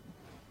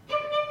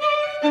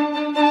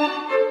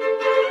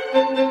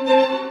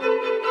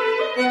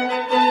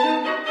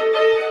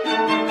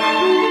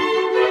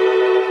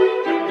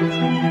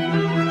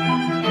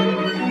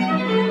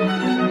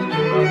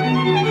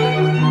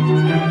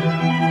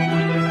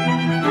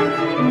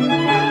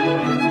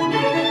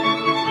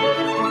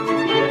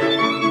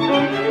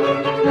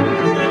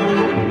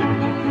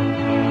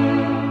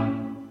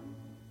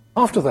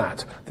 After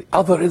that, the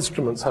other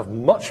instruments have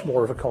much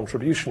more of a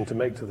contribution to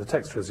make to the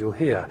texture, as you'll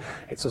hear.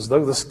 It's as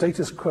though the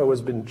status quo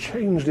has been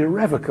changed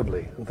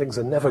irrevocably, and things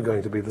are never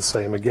going to be the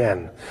same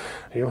again.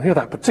 And you'll hear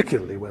that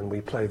particularly when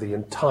we play the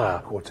entire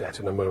quartet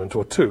in a moment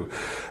or two.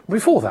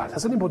 Before that,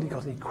 has anybody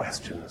got any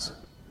questions?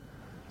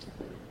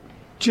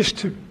 Just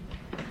to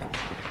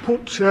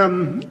put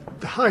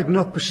the Haydn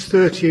Opus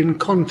 30 in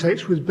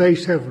context with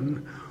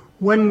Beethoven,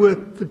 when were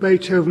the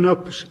Beethoven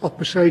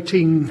Opus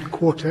 18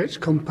 quartets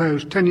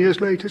composed? 10 years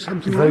later,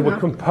 something like that? They were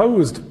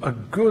composed a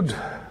good,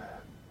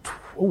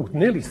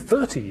 nearly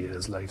 30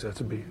 years later,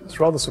 it's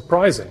rather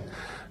surprising.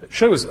 It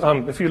shows,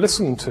 if you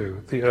listen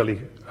to the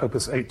early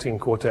Opus 18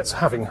 quartets,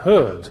 having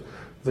heard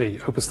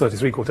the Opus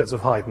 33 quartets of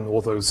Haydn, or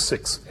those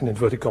 6, in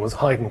inverted commas,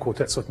 Haydn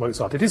Quartets of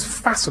Mozart, it is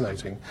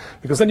fascinating,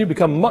 because then you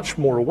become much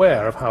more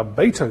aware of how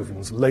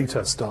Beethoven's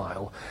later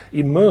style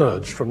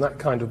emerged from that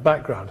kind of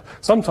background.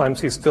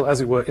 Sometimes he's still,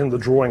 as it were, in the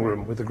drawing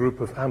room with a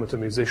group of amateur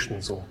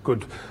musicians, or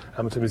good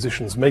amateur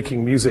musicians,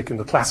 making music in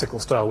the classical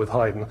style with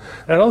Haydn.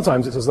 And at other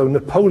times it's as though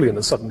Napoleon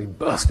has suddenly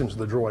burst into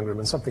the drawing room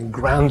and something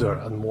grander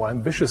and more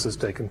ambitious has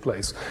taken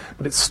place.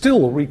 But it's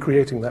still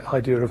recreating that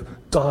idea of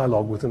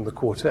dialogue within the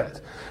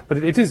quartet. But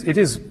it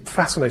is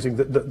fascinating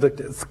that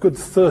a good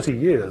 30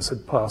 years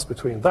had passed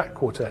between that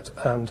quartet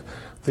and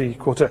the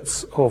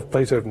quartets of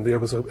Beethoven, the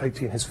Opus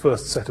 18, his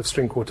first set of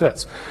string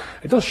quartets.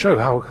 It does show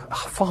how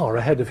far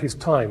ahead of his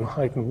time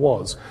Haydn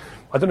was.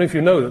 I don't know if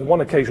you know that on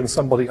one occasion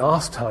somebody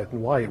asked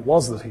Haydn why it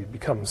was that he'd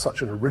become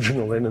such an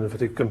original and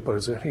innovative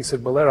composer. He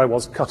said, well, there I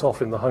was cut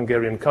off in the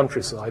Hungarian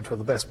countryside for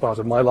the best part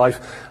of my life.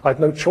 I had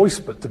no choice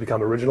but to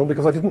become original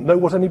because I didn't know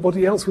what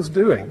anybody else was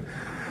doing.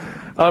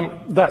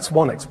 That's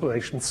one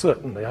explanation,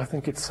 certainly. I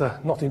think it's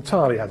not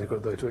entirely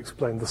adequate, though, to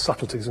explain the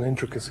subtleties and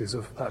intricacies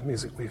of that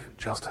music we've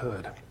just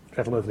heard.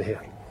 Gentleman over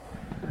here.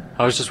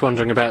 I was just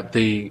wondering about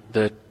the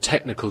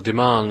technical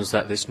demands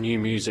that this new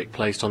music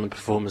placed on the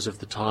performers of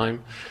the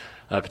time,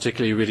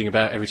 particularly reading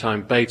about every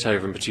time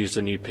Beethoven produced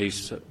a new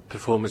piece,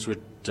 performers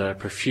would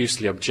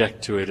profusely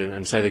object to it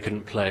and say they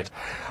couldn't play it.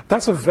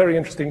 That's a very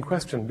interesting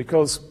question,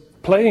 because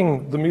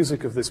playing the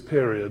music of this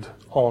period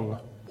on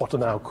what are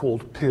now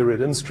called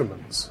period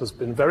instruments has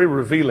been very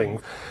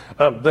revealing.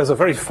 There's a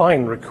very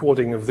fine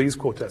recording of these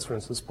quartets, for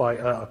instance, by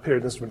a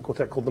period instrument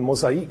quartet called the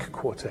Mosaic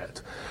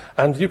Quartet.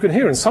 And you can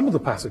hear in some of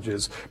the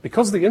passages,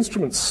 because the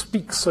instruments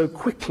speak so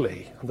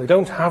quickly, and they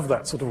don't have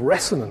that sort of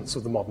resonance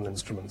of the modern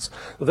instruments,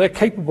 that they're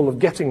capable of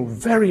getting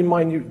very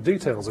minute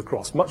details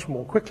across much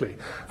more quickly.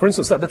 For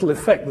instance, that little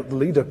effect that the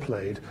leader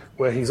played,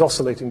 where he's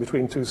oscillating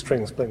between two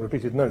strings playing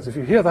repeated notes, if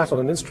you hear that on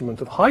an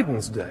instrument of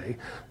Haydn's day,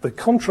 the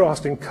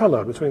contrast in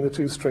colour between the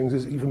two strings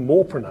is even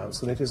more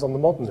pronounced than it is on the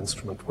modern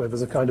instrument, where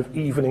there's a kind of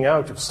evening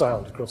out of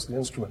sound across the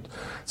instrument.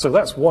 So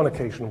that's one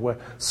occasion where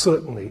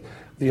certainly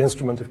the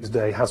instrument of his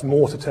day has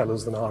more to tell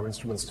us than our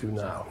instruments do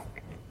now.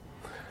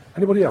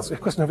 Anybody else? A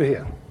question over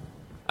here.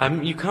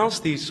 You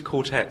cast these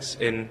quartets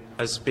in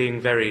as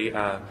being very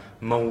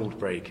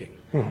mould-breaking,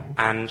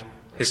 and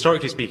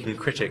historically speaking,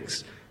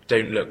 critics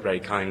don't look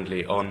very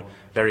kindly on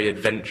very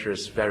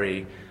adventurous,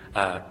 very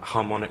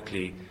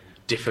harmonically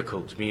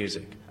difficult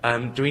music.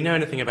 Do we know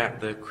anything about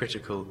the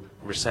critical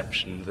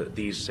reception that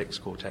these 6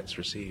 quartets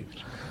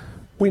received?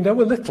 We know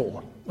a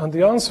little, and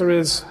the answer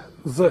is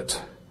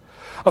that,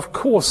 of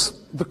course,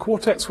 the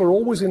quartets were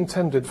always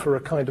intended for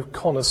a kind of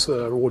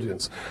connoisseur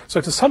audience.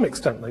 So to some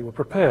extent they were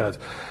prepared.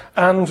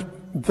 And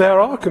there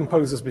are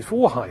composers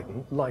before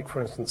Haydn, like,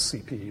 for instance,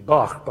 C.P.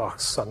 Bach,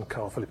 Bach's son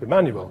Carl Philipp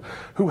Emanuel,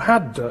 who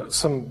had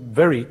some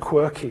very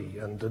quirky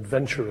and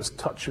adventurous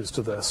touches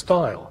to their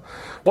style.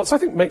 What I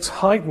think makes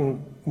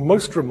Haydn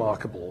most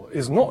remarkable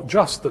is not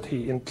just that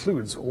he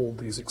includes all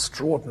these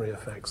extraordinary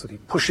effects, that he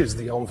pushes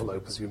the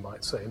envelope, as you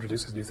might say,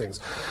 introduces new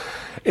things,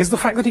 is the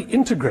fact that he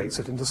integrates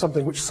it into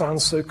something which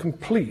sounds so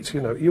complete.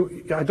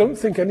 I don't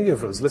think any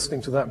of us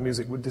listening to that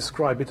music would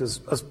describe it as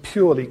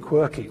purely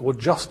quirky or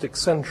just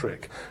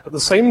eccentric. At the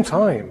same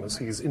time as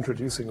he's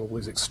introducing all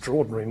these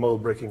extraordinary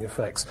mold-breaking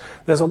effects,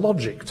 there's a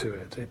logic to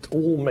it. It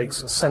all makes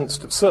sense,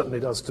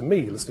 certainly does to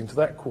me, listening to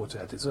that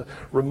quartet. It's a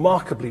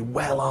remarkably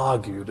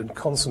well-argued and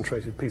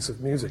concentrated piece of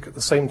music at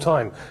the same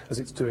time as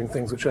it's doing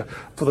things which are,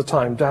 for the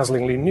time,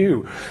 dazzlingly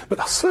new.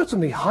 But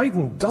certainly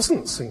Haydn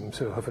doesn't seem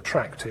to have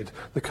attracted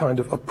the kind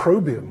of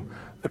opprobrium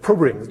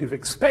that you'd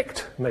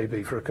expect,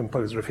 maybe, for a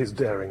composer of his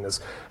daringness.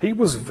 He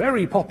was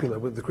very popular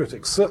with the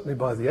critics, certainly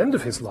by the end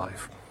of his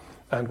life.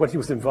 And when he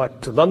was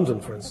invited to London,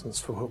 for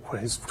instance,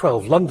 where his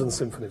 12 London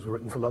symphonies were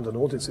written for London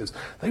audiences,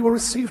 they were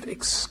received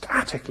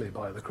ecstatically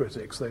by the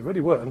critics. They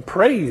really were, and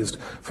praised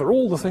for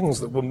all the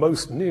things that were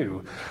most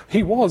new.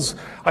 He was,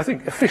 I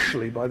think,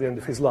 officially, by the end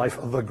of his life,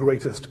 the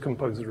greatest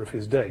composer of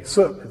his day,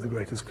 certainly the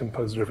greatest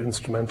composer of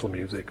instrumental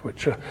music,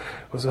 which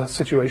was a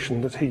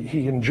situation that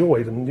he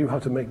enjoyed and knew how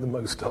to make the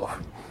most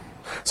of.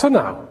 So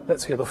now,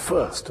 let's hear the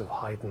first of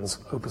Haydn's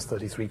Opus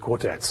 33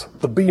 quartets,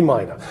 the B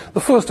minor, the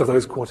first of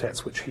those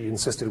quartets which he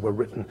insisted were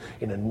written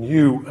in a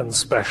new and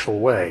special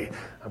way,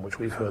 and which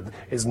we've heard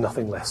is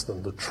nothing less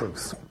than the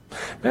truth.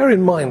 Bear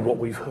in mind what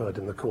we've heard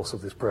in the course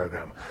of this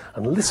program,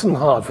 and listen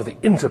hard for the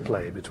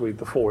interplay between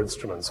the four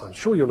instruments. I'm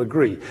sure you'll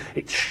agree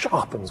it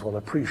sharpens one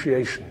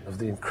appreciation of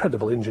the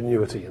incredible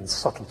ingenuity and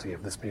subtlety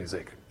of this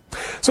music.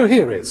 So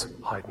here is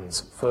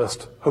Haydn's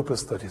first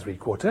Opus 33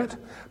 quartet,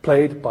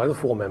 played by the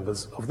four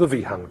members of the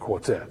Haydn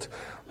Quartet: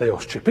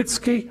 Leos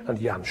Czapicki and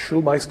Jan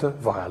Schulmeister,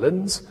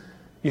 violins,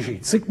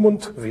 Jiří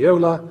Zygmunt,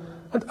 viola,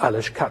 and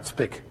Aleš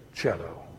Kacpik, cello.